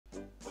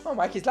Oh,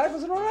 Mikey's live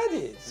was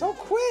already so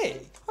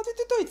quick. How did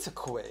you do it so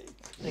quick?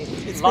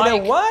 It's like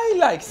been a while,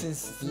 like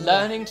since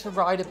learning to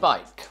ride a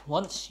bike.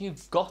 Once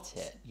you've got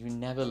it, you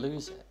never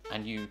lose it,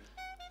 and you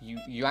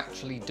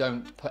actually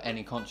don't put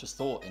any conscious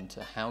thought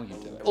into how you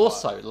do it.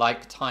 Also,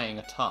 like tying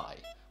a tie.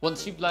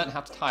 Once you've learned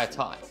how to tie a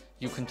tie,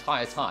 you can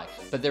tie a tie,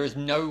 but there is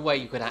no way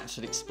you could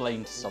actually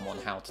explain to someone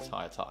how to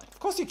tie a tie. Of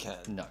course you can.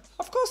 No.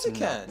 Of course you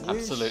can.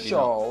 Absolutely you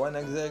show not.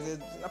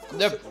 And of course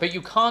No, but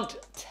you can't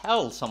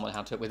tell someone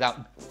how to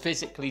without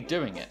physically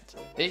doing it.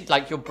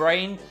 Like your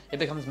brain, it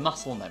becomes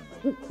muscle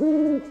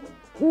memory.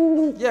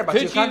 Yeah, but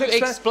Could you can't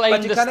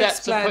explain the steps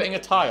explain... of putting a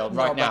tie on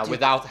right now you...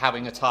 without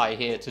having a tie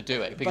here to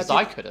do it? Because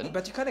I couldn't.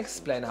 But you can't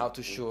explain how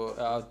to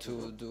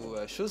do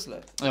a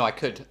shoelace. No, I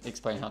could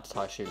explain how to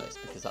tie a shoelace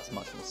because that's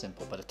much more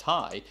simple. But a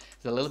tie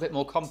is a little bit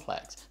more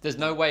complex. There's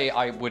no way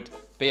I would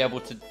be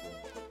able to...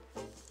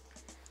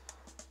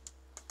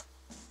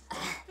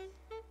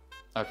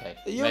 Okay,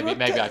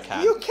 maybe I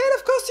can. You can,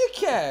 of course you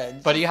can.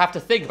 But you have to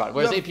think about it.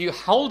 Whereas if you're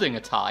holding a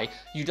tie,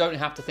 you don't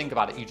have to think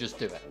about it. You just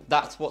do it.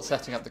 That's what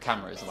setting up the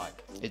camera is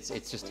like. It's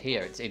just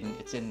here. It's in me.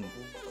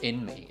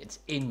 It's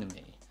in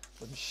me.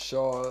 I'm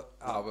sure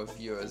our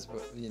viewers,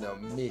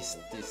 missed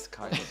this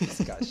kind of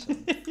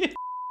discussion.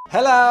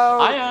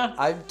 Hello. Hiya.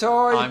 I'm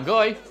Toy. I'm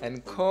Goy.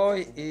 And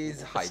Koi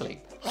is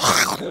hiding.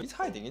 He's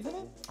hiding, isn't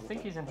it? I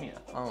think he's in here.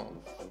 Oh,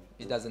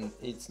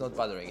 it's not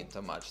bothering it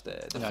so much,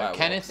 the No, fireworks.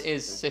 Kenneth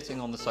is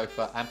sitting on the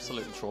sofa,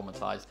 absolutely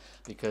traumatized,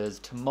 because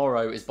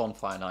tomorrow is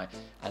bonfire night,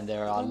 and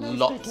there are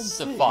lots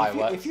of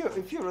fireworks.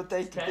 If you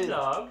rotate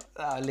the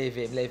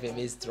bit, leave him,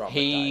 he's traumatized.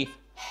 He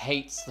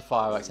hates the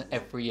fireworks, and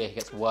every year he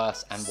gets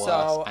worse and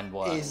worse and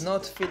worse. So he's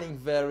not feeling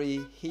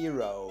very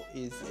hero,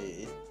 is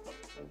he?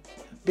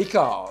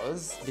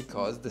 Because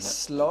the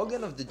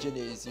slogan of the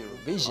Junior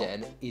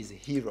Eurovision is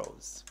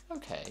heroes.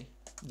 Okay.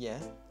 Yeah.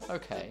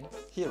 Okay.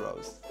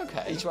 Heroes.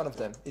 Okay. Each one of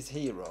them is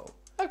hero.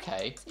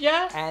 Okay.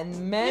 Yeah.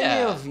 And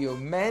many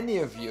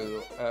of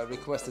you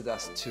requested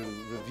us to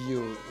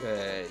review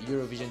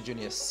Eurovision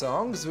Junior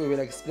songs. We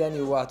will explain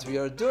you what we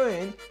are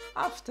doing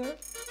after.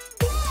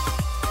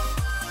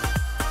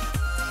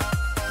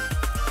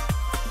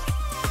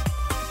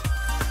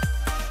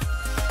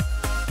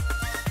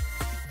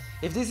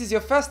 If this is your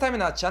first time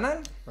in our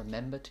channel,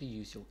 remember to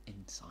use your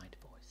inside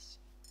voice.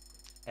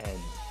 And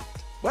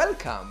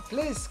welcome!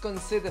 Please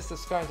consider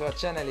subscribing to our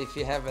channel if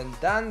you haven't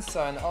done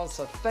so, and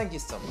also thank you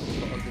so much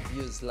for all the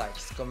views,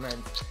 likes,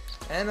 comments,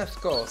 and of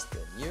course the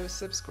new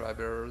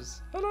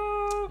subscribers.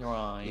 Hello! You're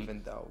right.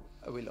 Even though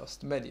we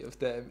lost many of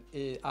them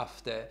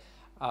after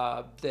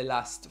the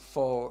last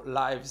 4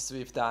 lives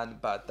we've done,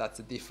 but that's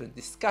a different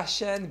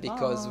discussion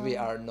because we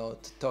are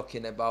not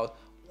talking about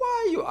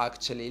why you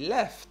actually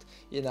left,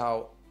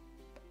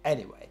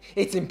 Anyway,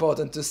 it's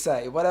important to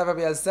say, whatever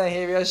we are saying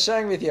here, we are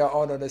sharing with your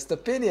own honest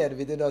opinion.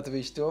 We do not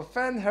wish to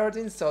offend, hurt,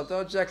 insult,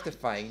 or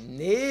objectifying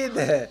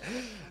neither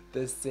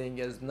the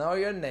singers nor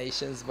your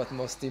nations, but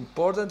most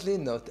importantly,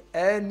 not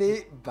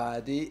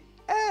anybody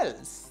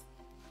else.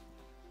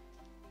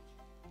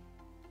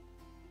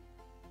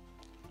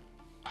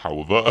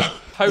 However,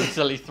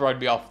 Totally thrown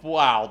me off.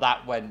 Wow,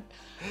 that went.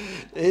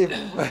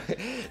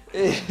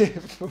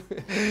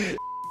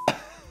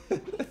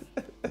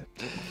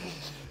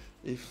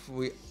 If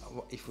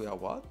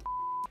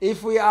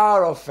we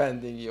are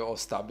offending you or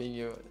stabbing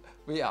you,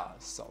 we are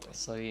sorry.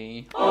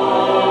 Sorry.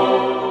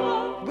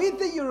 With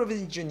the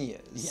Eurovision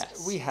Juniors,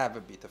 yes, we have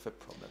a bit of a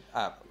problem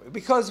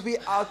because we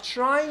are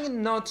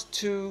trying not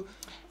to.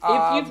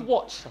 If you've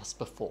watched us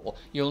before,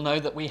 you'll know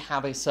that we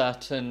have a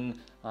certain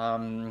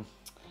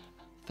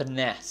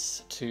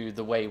finesse to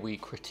the way we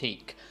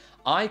critique.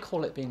 I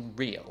call it being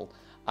real.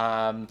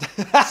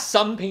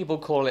 Some people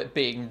call it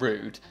being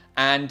rude,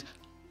 and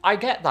I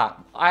get that.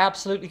 I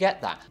absolutely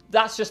get that.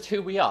 That's just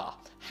who we are.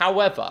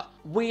 However,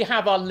 we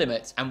have our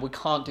limits, and we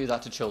can't do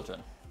that to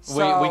children.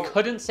 We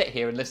couldn't sit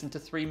here and listen to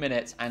 3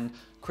 minutes and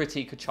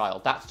critique a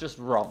child. That's just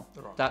wrong.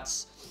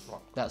 That's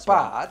wrong.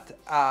 But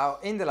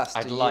in the last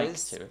 2 years, like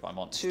to, if I'm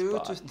honest, 2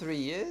 to 3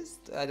 years,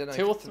 I don't know.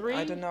 2 or 3?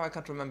 I don't know. I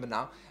can't remember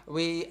now.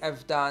 We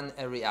have done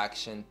a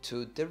reaction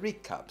to the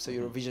recap. So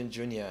Eurovision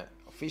Junior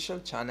official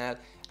channel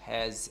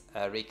has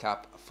a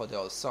recap for the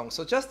whole song.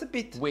 So just a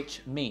bit.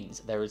 Which means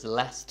there is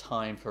less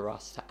time for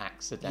us to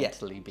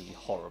accidentally be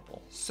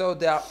horrible. So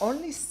there are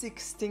only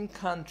 16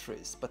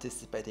 countries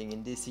participating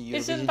in this Eurovision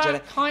Isn't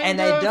that kind and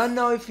of... I don't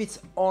know if it's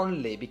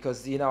only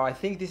because, I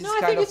think this is I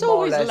kind think of it's more or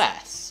always less.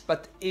 less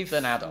But if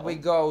than adult. we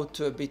go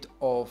to a bit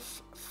of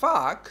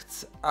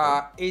facts,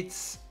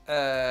 it's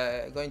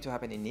going to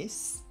happen in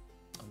Nice.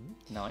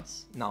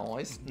 Nice.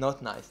 Nice,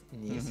 not nice.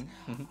 Nice.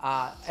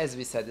 As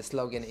we said, the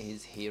slogan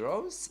is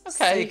heroes.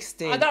 Okay,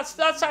 16.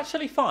 that's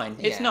actually fine.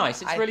 It's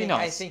nice. It's really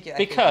nice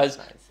because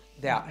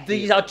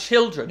these are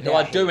children who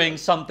are doing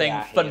something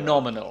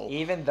phenomenal.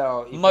 Even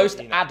though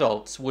most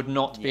adults would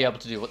not be able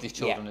to do what these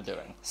children are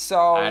doing. So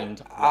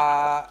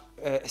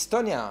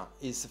Estonia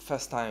is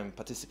first time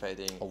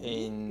participating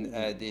in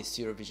this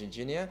Eurovision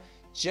Junior.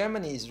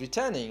 Germany is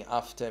returning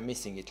after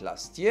missing it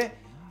last year.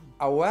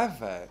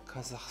 However,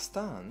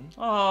 Kazakhstan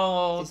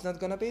is not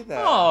gonna be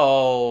there.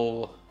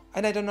 Oh.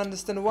 And I don't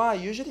understand why.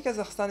 Usually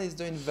Kazakhstan is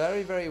doing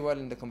very, very well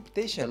in the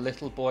competition. The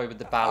little boy with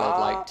the ballad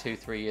like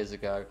 2-3 years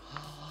ago.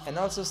 And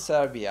also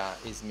Serbia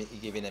is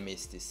giving a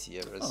miss this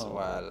year as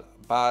well.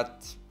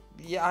 But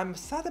yeah, I'm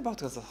sad about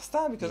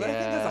Kazakhstan because I think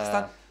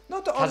Kazakhstan...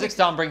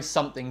 Kazakhstan brings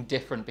something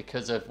different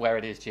because of where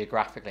it is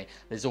geographically.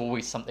 There's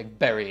always something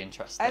very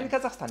interesting. And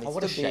Kazakhstan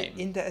needs to be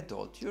in the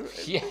adult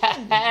Eurovision.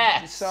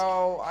 Yes.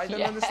 So I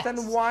don't understand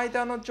why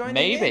they're not joining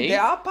Maybe in. They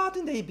are part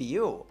in the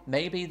EBU.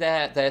 Maybe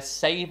they're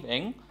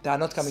saving. They are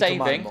not coming to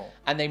Malmo.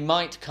 And they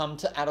might come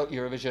to adult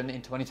Eurovision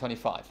in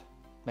 2025.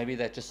 Maybe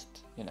they're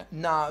just,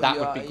 No, that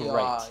would be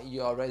great.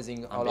 You are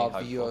raising all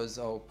of viewers'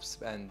 hopes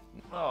and...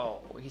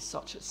 Oh, he's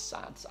such a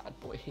sad, sad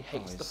boy. He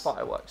hates the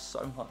fireworks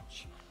so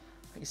much.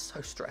 He's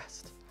so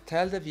stressed.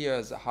 Tell the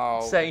viewers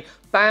how... Say,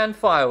 ban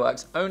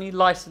fireworks. Only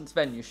licensed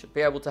venues should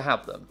be able to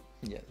have them.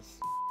 Yes.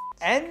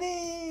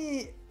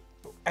 Any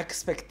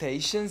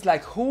expectations?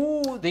 Like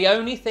who... The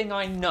only thing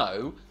I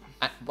know,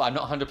 well, I'm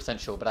not 100%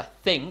 sure, but I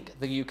think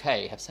the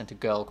UK have sent a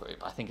girl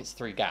group. I think it's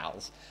 3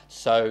 gals.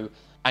 So,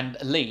 and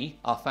Lee,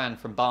 our fan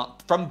from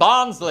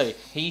Barnsley,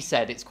 he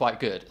said it's quite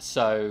good.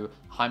 So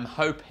I'm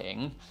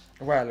hoping...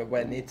 Well,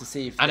 we need to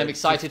see if... And I'm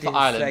excited for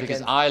Ireland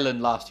because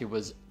Ireland last year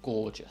was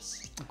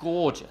gorgeous.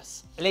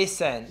 Gorgeous.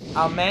 Listen,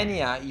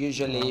 Armenia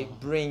usually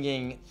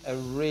bringing a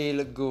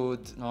really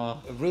good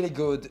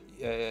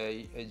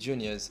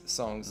juniors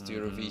songs to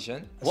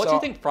Eurovision. What do you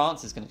think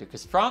France is going to do?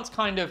 Because France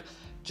kind of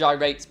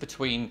gyrates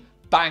between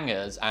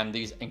bangers and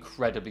these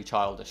incredibly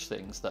childish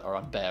things that are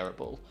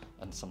unbearable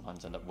and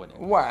sometimes end up winning.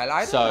 Well,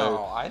 I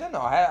don't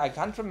know. I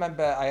can't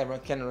remember. I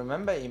can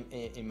remember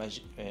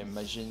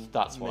imagine.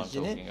 That's what I'm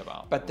talking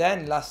about. But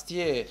then last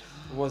year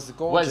was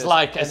gorgeous. Was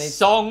like a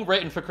song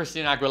written for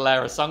Christina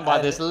Aguilera, sung by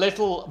this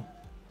little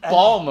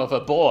bomb of a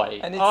boy.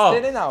 And it's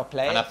still in our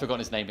play. And I've forgotten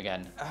his name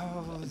again.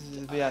 Oh,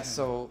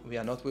 we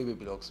are not Weeby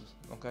Blogs,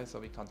 okay? So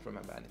we can't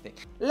remember anything.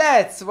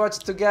 Let's watch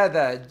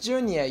together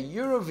Junior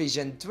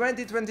Eurovision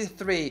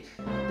 2023.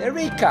 The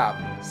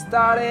recap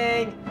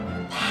starting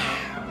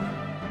now.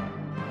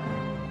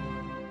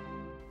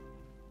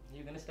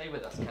 You're gonna stay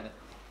with us, Kenneth.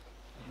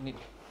 You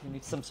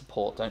need some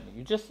support, don't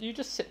you? You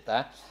just sit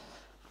there.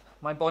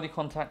 My body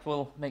contact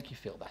will make you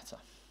feel better.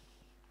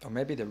 Or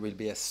maybe there will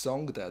be a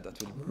song there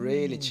that will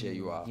really cheer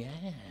you up. Yeah.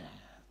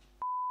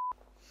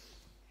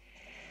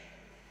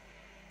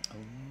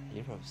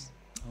 Heroes.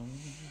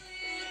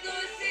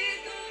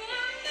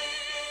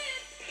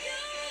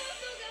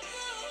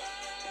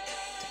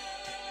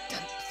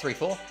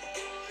 3-4.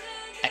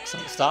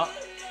 Excellent start.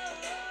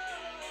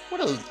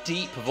 What a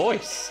deep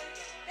voice.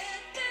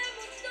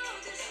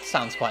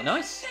 Sounds quite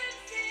nice.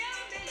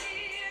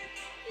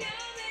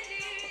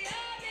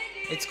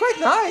 It's quite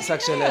nice,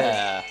 actually.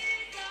 Yeah.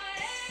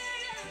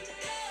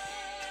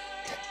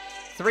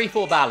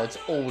 3-4 ballads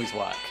always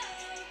work.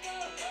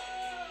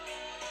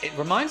 It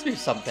reminds me of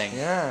something.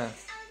 Yeah.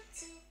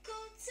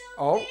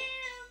 Oh.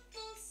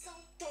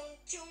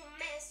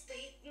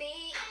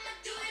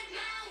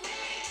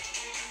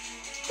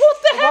 What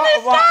the hell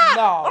is that?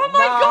 No, oh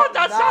my god,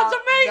 that sounds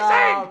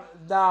amazing!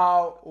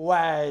 No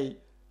way.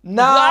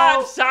 No.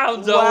 That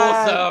sounds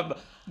awesome.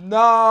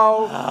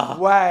 No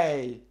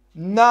way.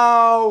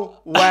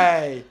 No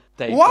way.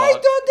 Why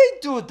don't they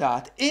do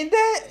that in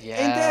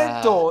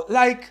the door?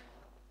 Like.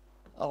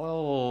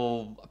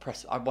 Oh,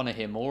 I want to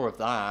hear more of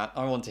that.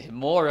 I want to hear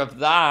more of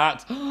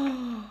that.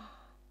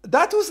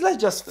 That was like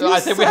just few I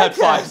think we had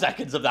 5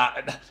 seconds of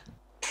that.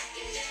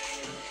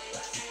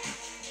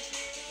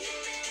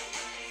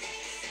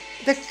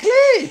 The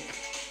clip!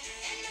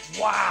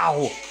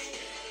 Wow!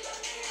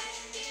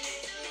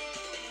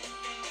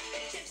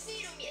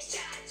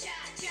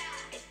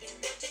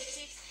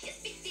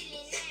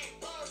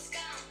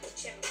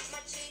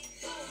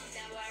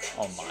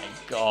 Oh my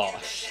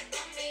gosh.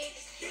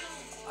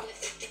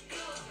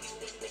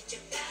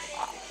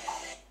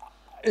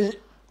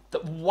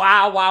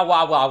 Wow.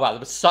 There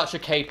was such a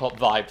K-pop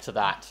vibe to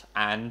that,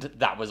 and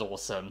that was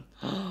awesome.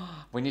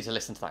 We need to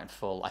listen to that in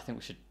full. I think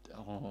we should...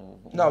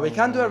 No, we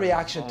can't do a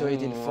reaction to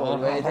it in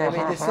full. I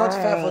mean, it's not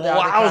fair for the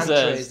other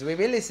countries. We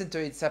will listen to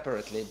it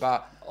separately,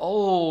 but...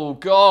 Oh,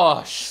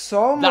 gosh.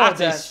 So modern.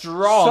 That is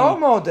strong. So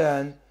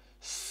modern.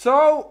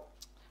 So...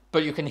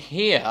 But you can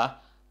hear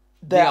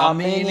the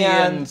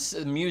Armenian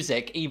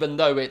music, even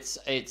though it's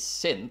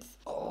synth.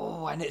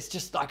 Oh, and it's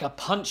just like a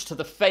punch to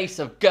the face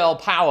of girl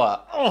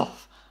power. Oh.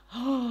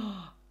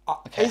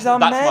 Okay,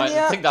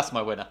 I think that's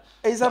my winner.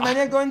 Is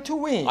Armenia going to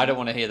win? I don't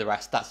want to hear the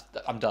rest.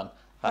 I'm done.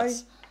 Hi.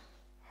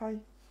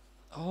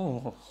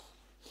 Oh.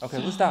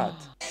 Okay, who's that?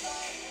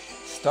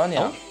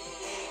 Estonia.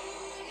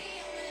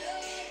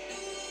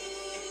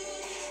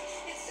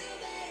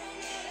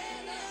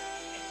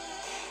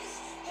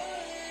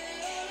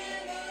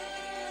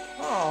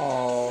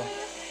 Oh.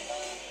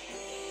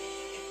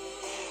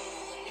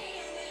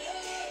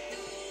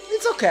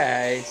 It's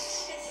okay.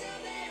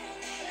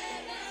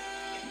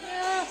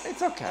 Yeah,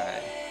 it's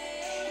okay.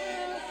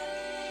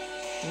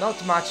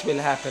 Not much will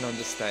happen on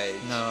the stage.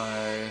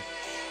 No.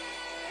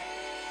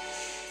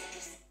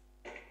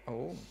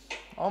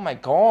 Oh my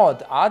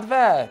god,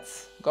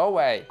 adverts! Go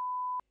away.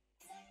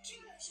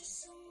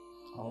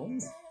 Oh.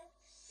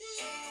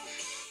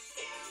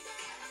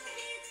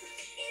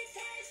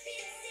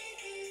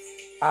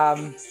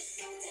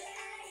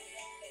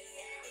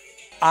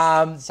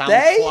 Sounds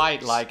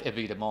quite like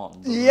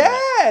Évidemment.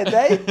 Yeah,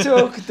 they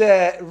took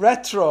the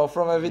retro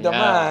from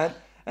Évidemment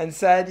and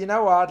said, you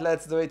know what,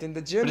 let's do it in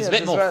the juniors. But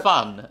it's a bit more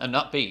fun and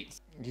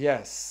upbeat.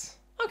 Yes.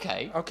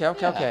 Okay.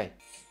 Okay.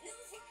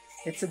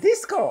 It's a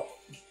disco.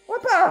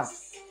 Whoppa!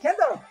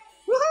 Kendo!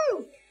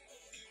 Woohoo!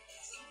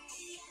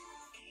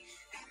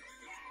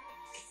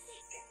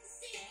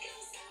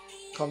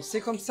 Comme ci,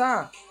 comme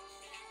ça.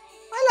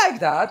 I like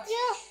that.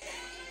 Yeah.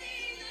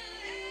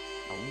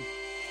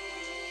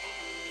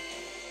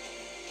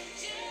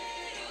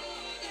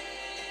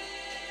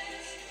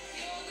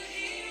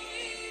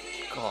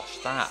 Gosh,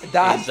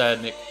 that is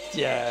an...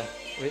 Yeah.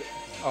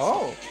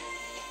 Oh.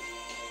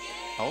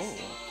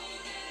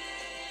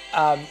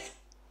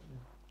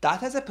 That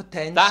has a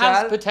potential. That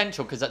has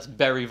potential because that's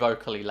very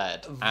vocally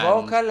led.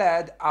 Vocal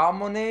led,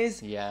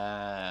 harmonies.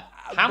 Yeah.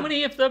 How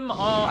many of them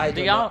are I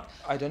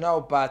don't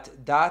know, but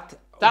that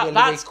will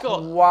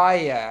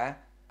require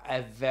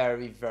a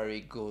very,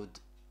 very good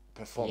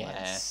performance.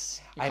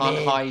 Yes. You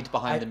can't hide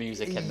behind the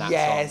music in that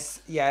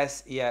song.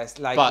 Yes.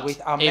 Like but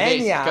with Armenia.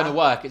 If it's going to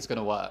work, it's going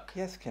to work.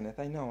 Yes, Kenneth,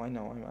 I know.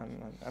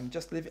 I'm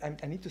just living.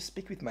 I need to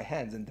speak with my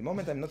hands, and the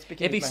moment I'm not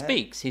speaking if with he my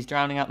speaks, he's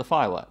drowning out the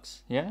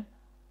fireworks. Yeah?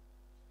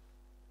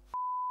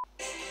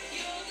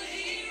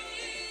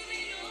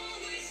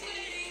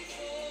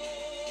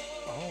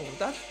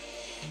 Oh,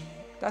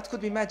 that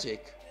could be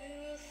magic.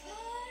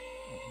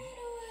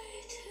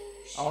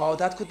 Oh,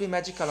 that could be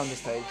magical on the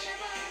stage.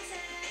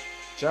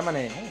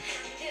 Germany.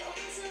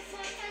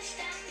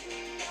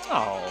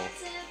 Oh.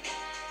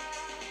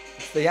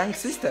 It's the young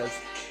sisters.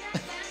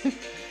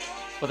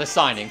 Well, they're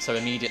signing, so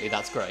immediately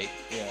that's great.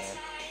 Yeah.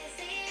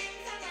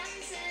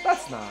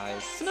 That's nice.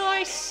 It's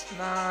nice.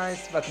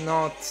 Nice, but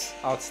not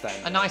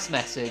outstanding. A nice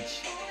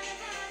message.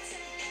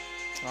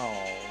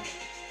 Oh.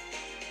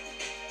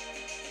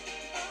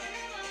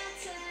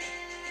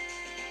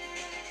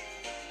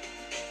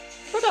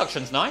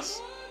 Production's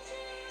nice.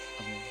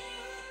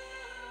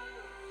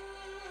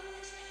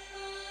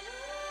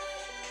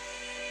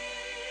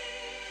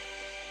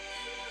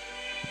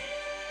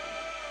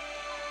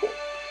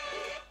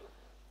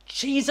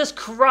 Jesus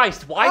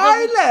Christ!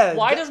 Why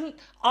doesn't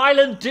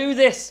Ireland do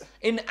this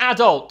in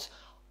adult?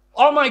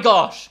 Oh my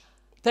gosh,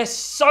 they're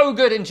so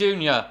good in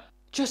junior.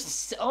 Just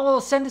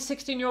send a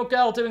 16-year-old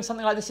girl doing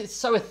something like this. It's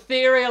so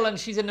ethereal, and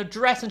she's in a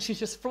dress, and she's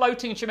just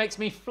floating, and she makes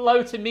me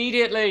float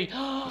immediately.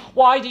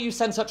 Why do you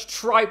send such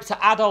tripe to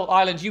adult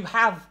Ireland? You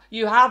have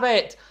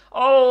it.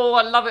 Oh,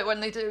 I love it when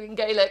they do in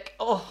Gaelic.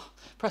 Oh,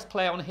 press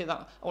play. I want to hear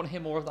that. I want to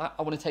hear more of that.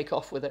 I want to take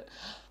off with it.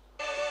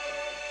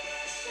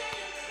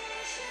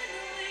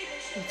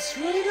 It's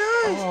really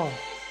nice. Oh.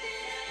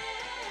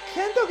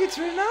 Kendog, it's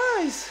really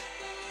nice.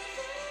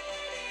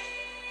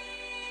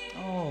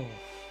 Oh.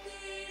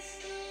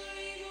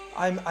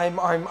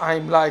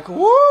 I'm like,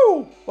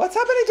 whoa! What's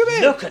happening to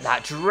me? Look at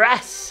that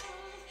dress.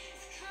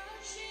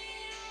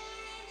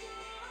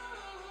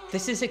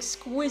 This is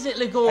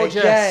exquisitely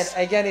gorgeous.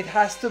 Again, it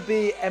has to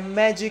be a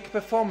magic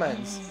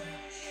performance.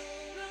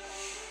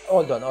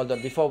 Hold on,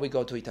 before we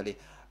go to Italy.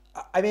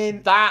 I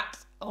mean...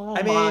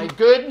 my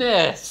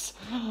goodness.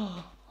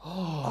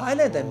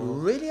 Ireland,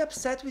 I'm really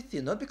upset with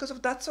you. Not because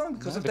of that song,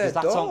 because of the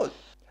doll.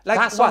 Like,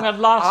 that song and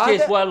last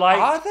year's were like...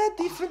 Are there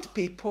different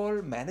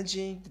people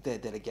managing the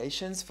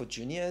delegations for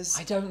juniors?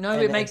 I don't know,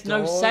 it makes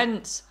no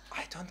sense.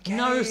 I don't get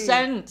No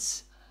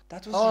sense.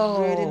 That was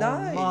really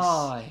nice.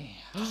 My.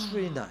 It was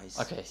really nice.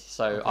 Okay,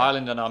 so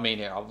Ireland and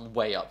Armenia are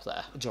way up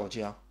there.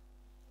 Georgia.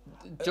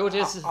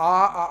 Georgia's...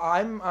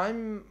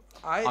 Armenia,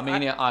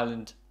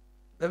 Ireland...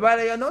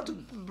 Well, you're not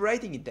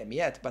rating them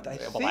yet, but I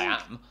think... Well, I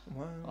am.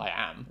 I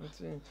am.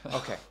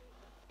 Okay.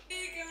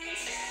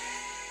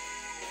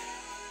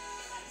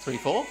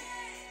 3-4.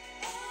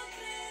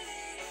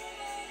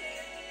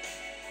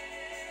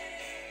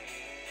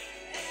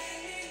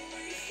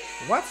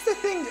 What's the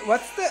thing?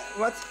 What's the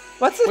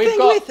thing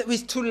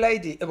with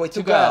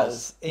two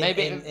girls?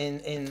 Maybe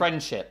in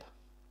friendship.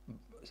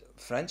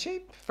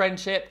 Friendship?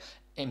 Friendship,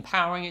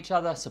 empowering each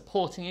other,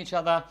 supporting each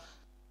other.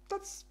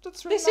 That's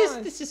really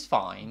nice. This is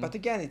fine. But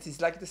again, it is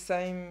like the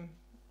same.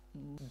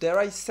 Dare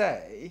I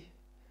say?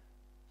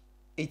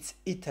 It's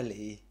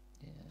Italy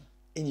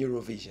in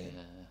Eurovision.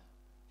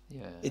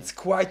 Yeah. It's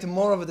quite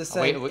more of the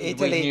same.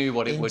 Italy we knew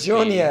what it in would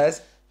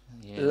juniors,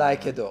 be.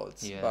 like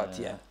adults. Yeah. But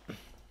yeah.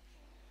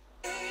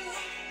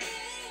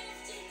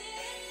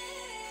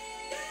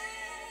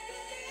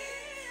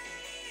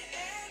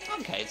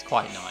 Okay, it's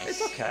quite nice.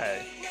 It's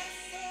okay.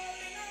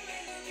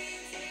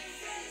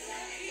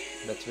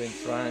 Between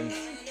friends.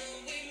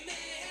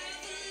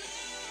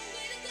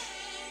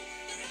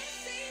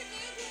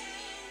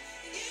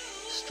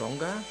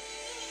 Stronger?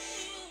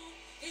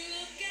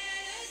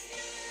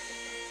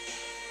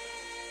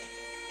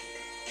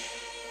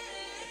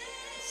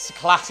 It's a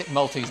classic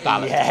Maltese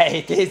ballad. Yeah,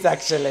 it is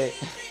actually.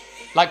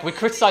 Like, we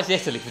criticise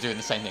Italy for doing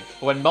the same thing.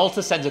 But when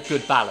Malta sends a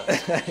good ballad,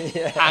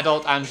 Yeah.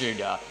 adult and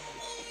junior,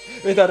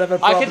 We don't have a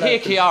problem. I could hear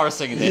Chiara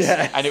singing this,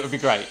 Yes. and it would be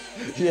great.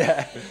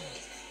 Yeah.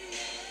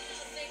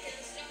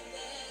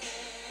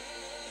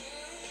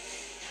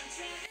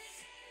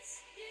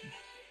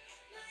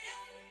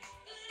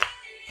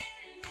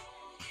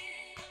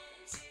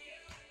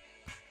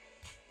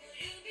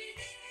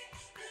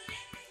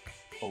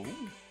 Oh.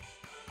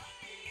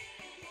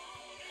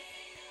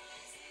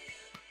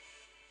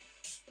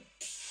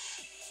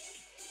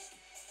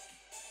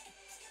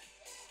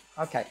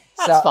 Okay.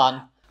 That's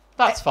fun.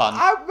 That's fun.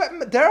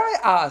 Dare I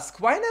ask,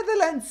 why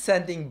Netherlands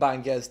sending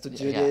bangers to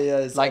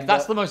Julia's? Like,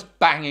 that's the most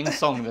banging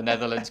song the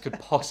Netherlands could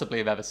possibly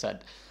have ever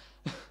sent.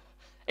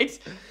 It's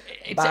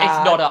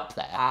not up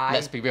there.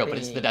 Let's be real, but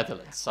it's the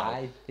Netherlands. So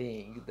I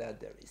think that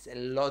there is a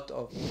lot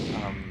of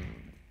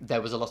there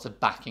was a lot of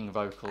backing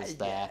vocals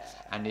there,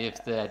 and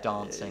if they're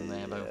dancing,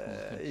 their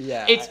vocals.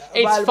 yeah. It's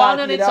Well, fun but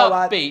and you it's know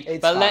what? upbeat,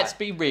 It's but fine. let's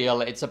be real,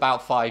 it's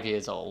about 5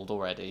 years old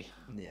already.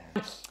 Yeah.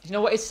 You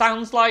know what it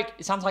sounds like?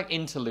 It sounds like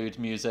interlude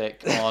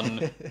music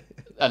on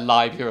a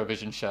live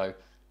Eurovision show.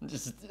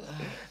 Just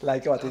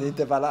Like what, an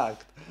interval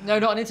act? no,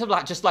 not an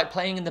interlude, just like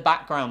playing in the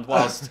background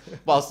whilst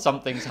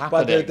something's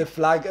happening. But the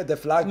flag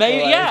Maybe,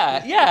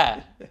 parade.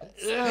 yeah.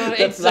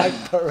 The flag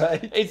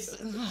parade. It's.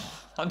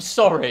 I'm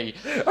sorry.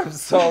 I'm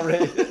sorry.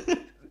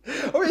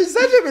 Oh, he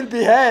said he will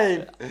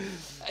behave.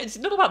 It's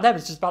not about them.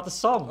 It's just about the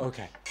song.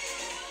 Okay.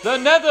 The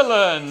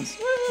Netherlands.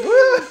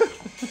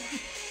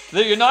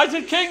 The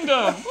United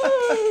Kingdom.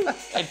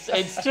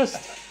 It's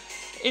just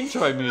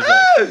intro music.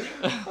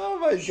 Oh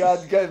my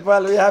God. Good.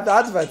 Well, we have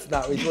adverts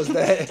now. It was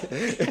there.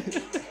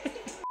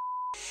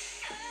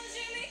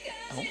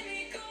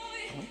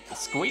 A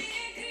squeak.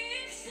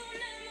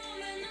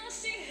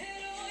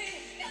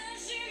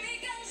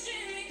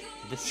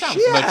 This sounds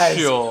She has-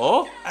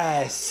 mature.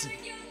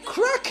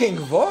 Cracking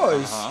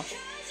voice. Uh-huh.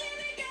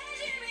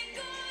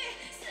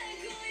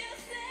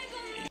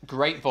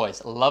 Great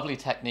voice, lovely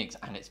techniques,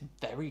 and it's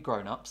very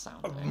grown up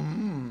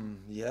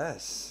sounding.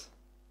 Yes.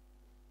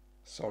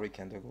 Sorry,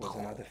 Kendall, it was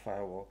another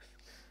fireworks.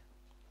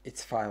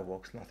 It's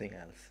fireworks, nothing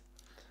else.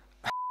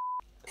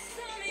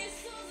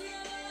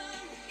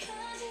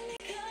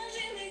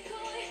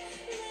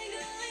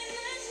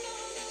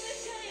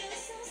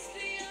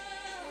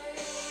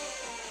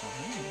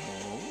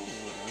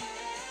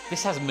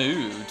 This has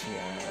mood.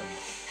 Yeah.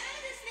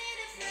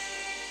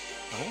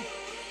 Oh.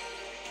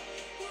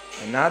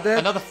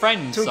 Another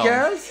friend two song.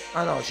 girls?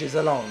 Oh no, she's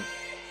alone.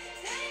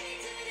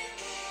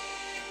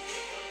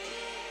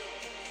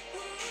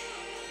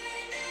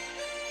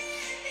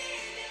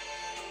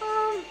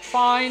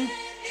 Fine.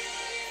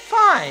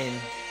 Fine.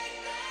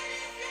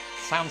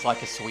 Sounds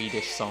like a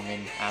Swedish song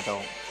in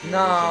adult. Eurovision.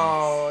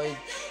 No.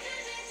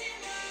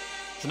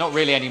 There's not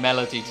really any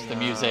melody to the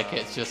music,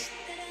 it's just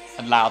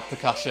a loud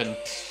percussion.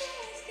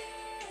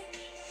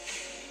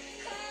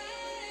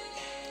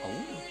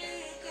 Oh.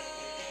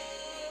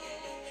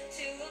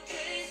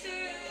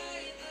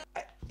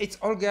 It's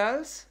all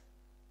girls?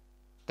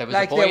 There was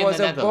Like a boy there in was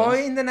the a Netherlands.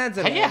 boy in the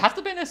Netherlands. Hey, yeah, has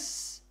there been a...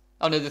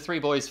 Oh no, the three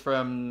boys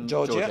from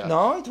Georgia.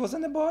 No, it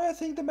wasn't a boy. I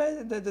think the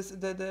I think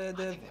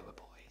they were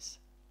boys.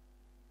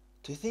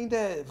 Do you think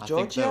the I think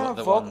Georgia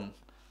the vote one...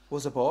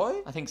 was a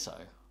boy? I think so.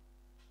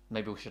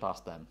 Maybe we should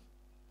ask them.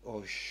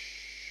 Oh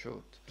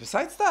shoot!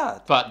 Besides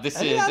that, But this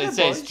any is other it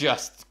says boys?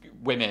 just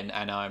women,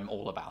 and I'm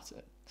all about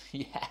it.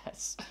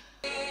 Yes.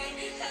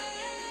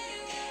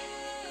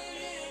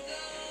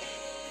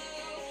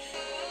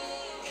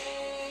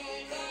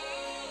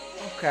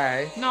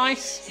 Okay,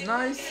 Nice.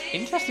 nice.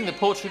 Interesting that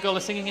Portugal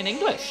is singing in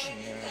English.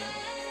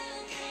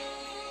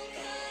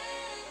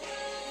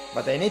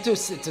 But they need to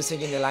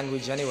sing in the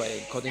language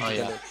anyway, according to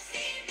yeah. the.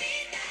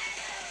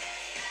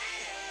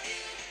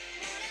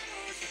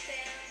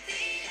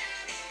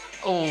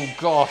 Oh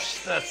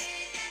gosh, that's...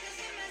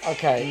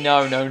 Okay.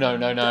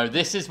 No.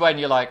 This is when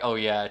you're like, oh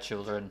yeah,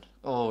 children.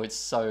 Oh, it's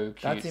so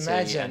cutesy That's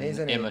Imagine, and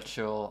isn't it?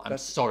 immature. I'm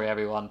That's- sorry,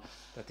 everyone.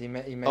 That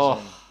imagine.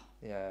 Oh.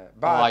 Yeah,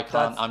 Oh, I can't.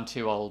 that's- I'm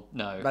too old.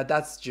 No. But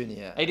that's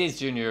Junior. It is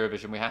Junior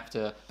Eurovision. We have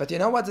to... But you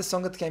know what the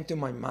song that came to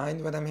my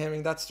mind when I'm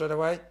hearing that straight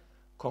away?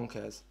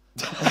 Conkers.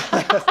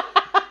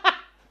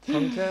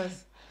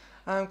 Conkers.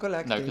 I'm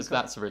collecting. No, because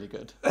that's really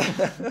good.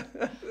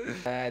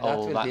 That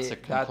Oh, will that's be- a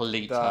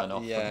complete turn off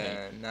for me.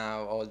 Yeah,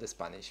 now all the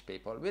Spanish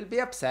people will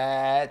be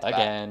upset. but-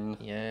 Again.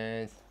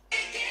 Yes.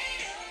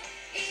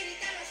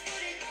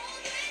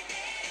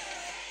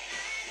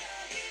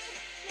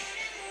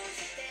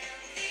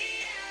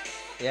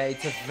 Yeah,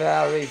 it's a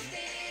very...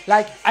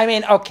 Like, I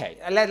mean, okay,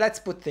 let's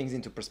put things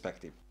into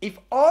perspective. If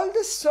all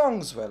the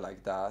songs were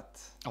like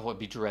that, Oh, it'd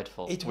be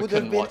dreadful. it We would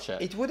couldn't have been watch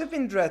it. it would have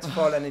been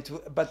dreadful, and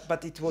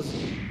but it was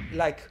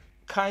like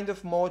kind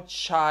of more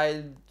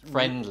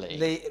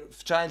Friendly.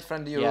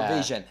 child-friendly Yeah.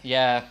 Eurovision.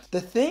 Yeah. The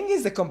thing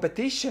is the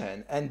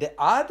competition and the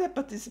other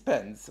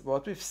participants,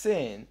 what we've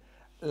seen,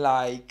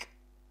 like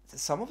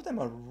some of them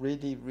are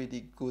really,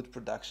 really good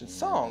production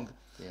song.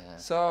 Yeah.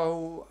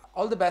 So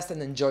all the best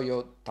and enjoy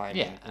your time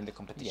Yeah. in the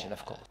competition, Yeah.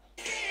 of course.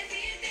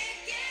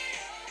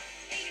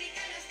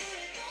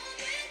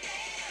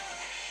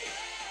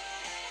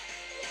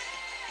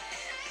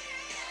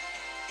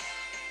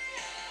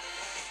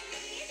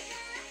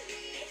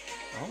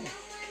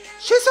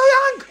 She's so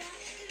young!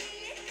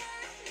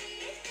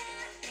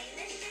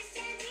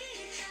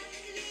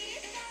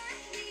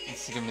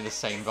 It's giving me the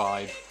same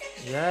vibe.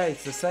 Yeah,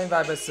 it's the same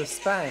vibe as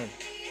Spain.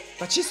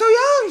 But she's so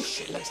young!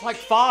 She looks like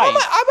 5. Oh my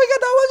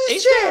god, how old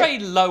is she? Is there a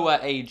lower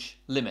age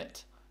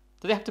limit?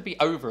 Do they have to be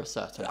over a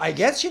certain age? I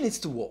guess she needs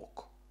to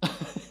walk.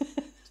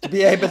 To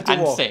be able to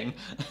and walk. sing.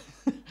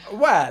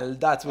 Well,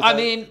 that's what I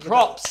mean,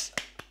 props.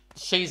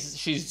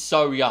 She's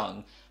so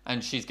young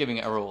and she's giving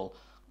it her all.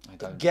 I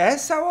don't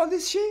guess how old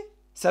is she?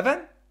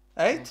 7?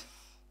 8?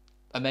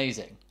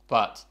 Amazing,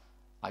 but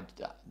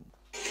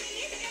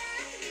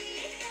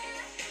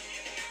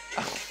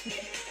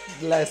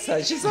Bless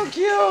her, she's so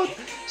cute!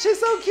 She's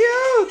so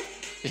cute!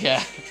 yeah.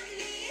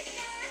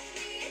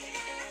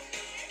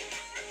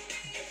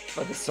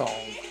 For the song.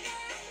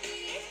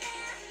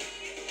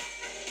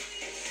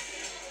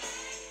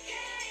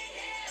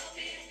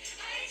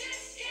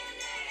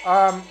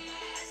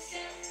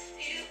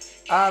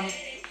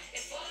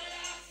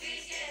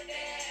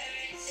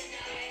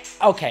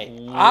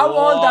 Okay, how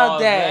old are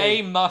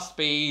They they? must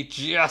be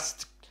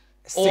just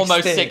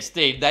almost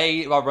 16.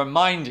 They are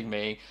reminding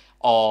me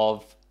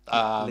of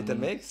Little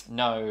Mix?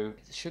 No,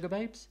 is it Sugar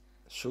Babes?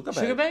 Sugar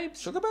Sugar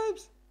Babes? Sugar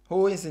Babes?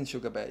 Who is in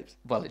Sugar Babes?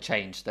 Well, it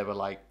changed. There were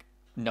like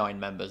 9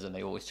 members, and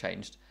they always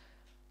changed.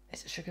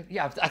 Is it Sugar?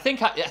 Yeah, I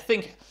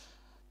think.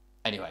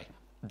 Anyway,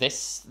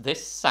 this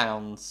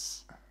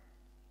sounds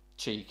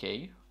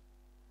cheeky.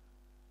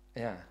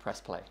 Yeah.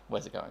 Press play.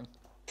 Where's it going?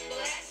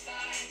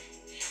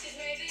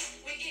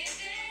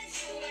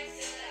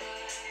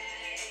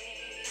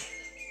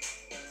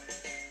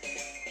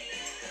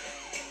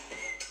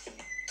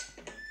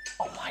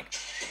 Oh my!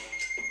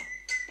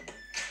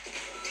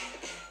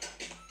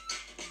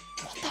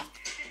 What the?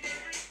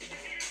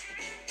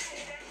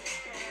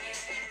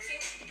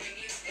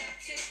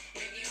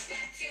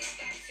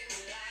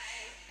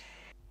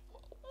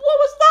 What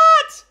was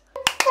that?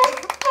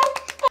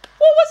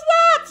 What was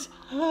that?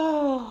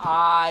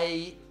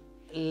 I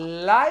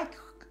like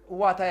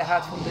what I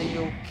had from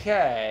the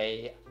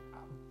UK,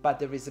 but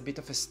there is a bit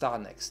of a star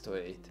next to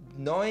it.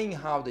 Knowing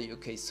how the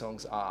UK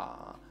songs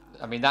are.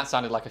 I mean, that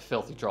sounded like a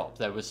filthy drop.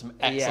 There was some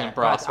excellent Yeah,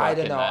 brass but work I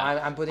don't in know.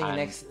 there, I'm putting and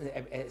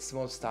a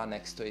small star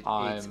next to it.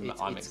 I'm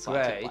It's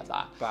excited great, by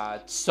that.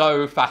 but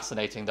So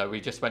fascinating, though.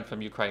 We just went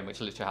from Ukraine, which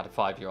literally had a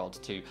 5-year-old,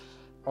 to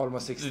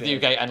almost 16. the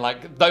UK, and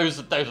like that was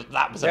an They-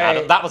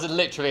 adult, that was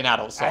literally an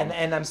adult song.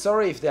 And I'm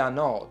sorry if they are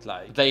not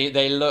like,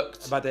 They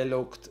looked but they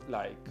looked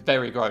like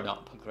very grown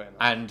up, Grown up.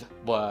 and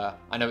were.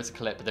 I know it's a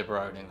clip, but they were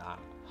owning that.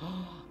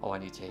 Oh, I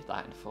need to hear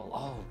that in full.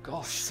 Oh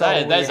gosh, So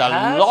there's we a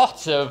have-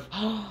 lot of.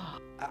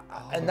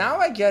 And now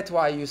I get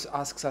why you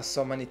ask us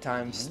so many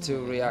times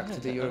to react to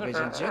the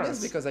Eurovision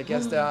Juniors, because I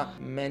guess there are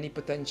many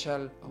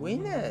potential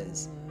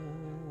winners.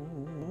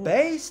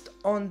 Based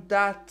on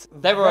that,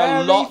 There were a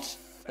very lot.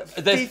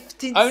 There's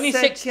 15 only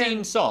second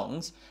 16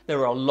 songs. There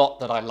were a lot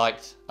that I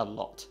liked a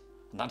lot.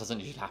 And that doesn't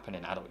usually happen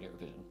in adult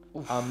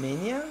Eurovision.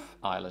 Armenia,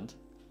 Ireland.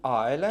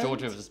 Ireland,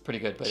 Georgia was pretty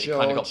good, but it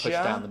kind of got pushed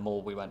Georgia, down the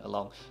more we went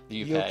along.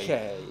 The UK.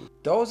 UK.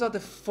 Those are the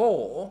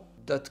 4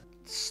 that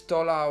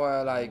stole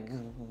our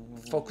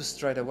focus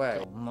straight away.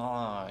 Oh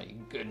my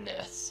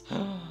goodness.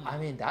 I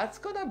mean, that's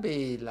gonna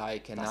be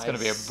like That's gonna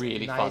be a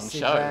really nice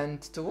fun show.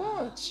 event to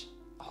watch.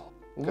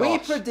 We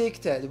Gosh.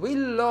 predicted, we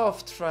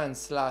loved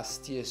France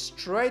last year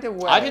straight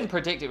away. I didn't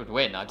predict it would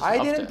win. I just I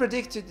loved didn't it.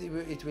 predict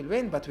it will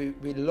win, but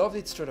we loved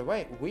it straight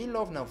away. We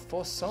love now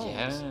 4 songs.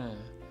 Yeah.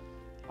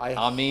 I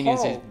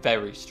Armenians is hope,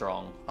 very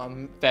strong.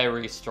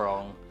 Very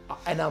strong.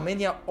 and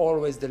Armenia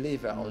always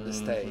deliver on the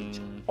stage.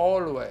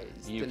 Always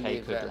UK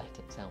deliver. could let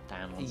itself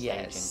down on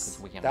Yes,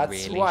 staging because we are that's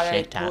really why I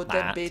shit at put a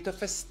that. bit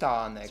of a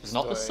star next It's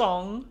not to the it.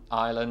 song.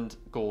 Ireland,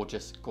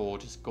 gorgeous,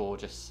 gorgeous,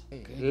 gorgeous.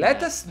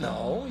 Let us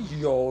know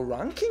your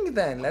ranking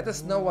then. Let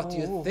us know what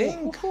you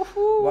think.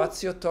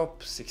 What's your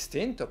top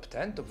 16, top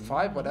 10, top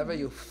 5, whatever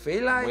you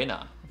feel like.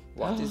 Winner.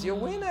 What is your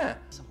winner?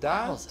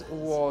 That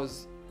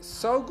was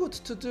so good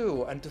to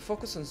do and to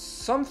focus on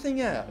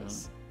something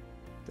else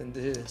than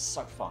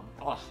So fun.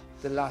 Oh.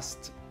 the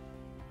last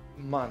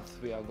month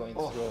we are going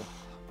through.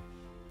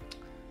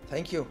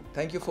 Thank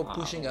you for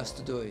pushing us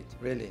to do it.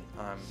 Really,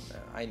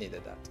 I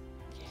needed that.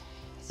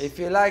 Yes. If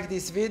you like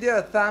this video,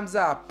 a thumbs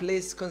up.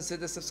 Please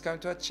consider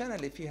subscribing to our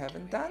channel if you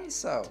haven't done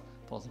so.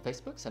 Follow us on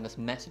Facebook, send us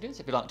messages.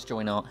 If you'd like to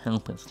join our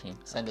helpers team,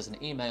 send us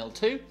an email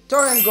to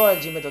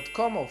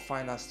toriango@gmail.com or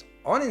find us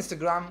on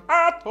Instagram.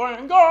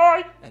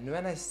 @ToyandGuy. And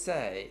when I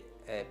say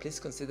please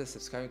consider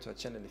subscribing to our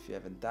channel if you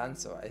haven't done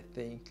so, I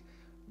think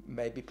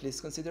maybe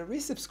please consider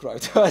resubscribe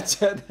to our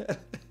channel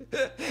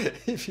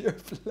if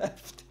you've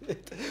left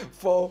it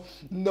for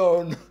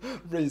known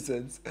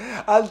reasons.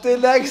 Until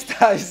next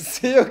time,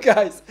 see you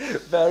guys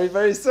very,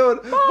 very soon.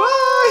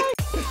 Bye!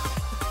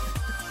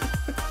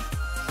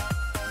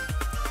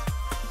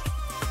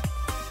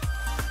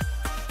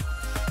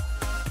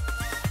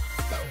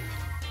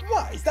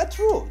 Why? Is that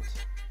rude?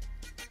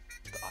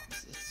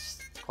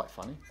 It's quite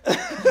funny.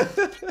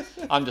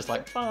 I'm just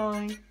like,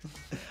 bye.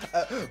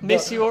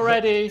 Miss you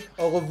already.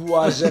 Au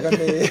revoir,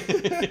 Jérémy.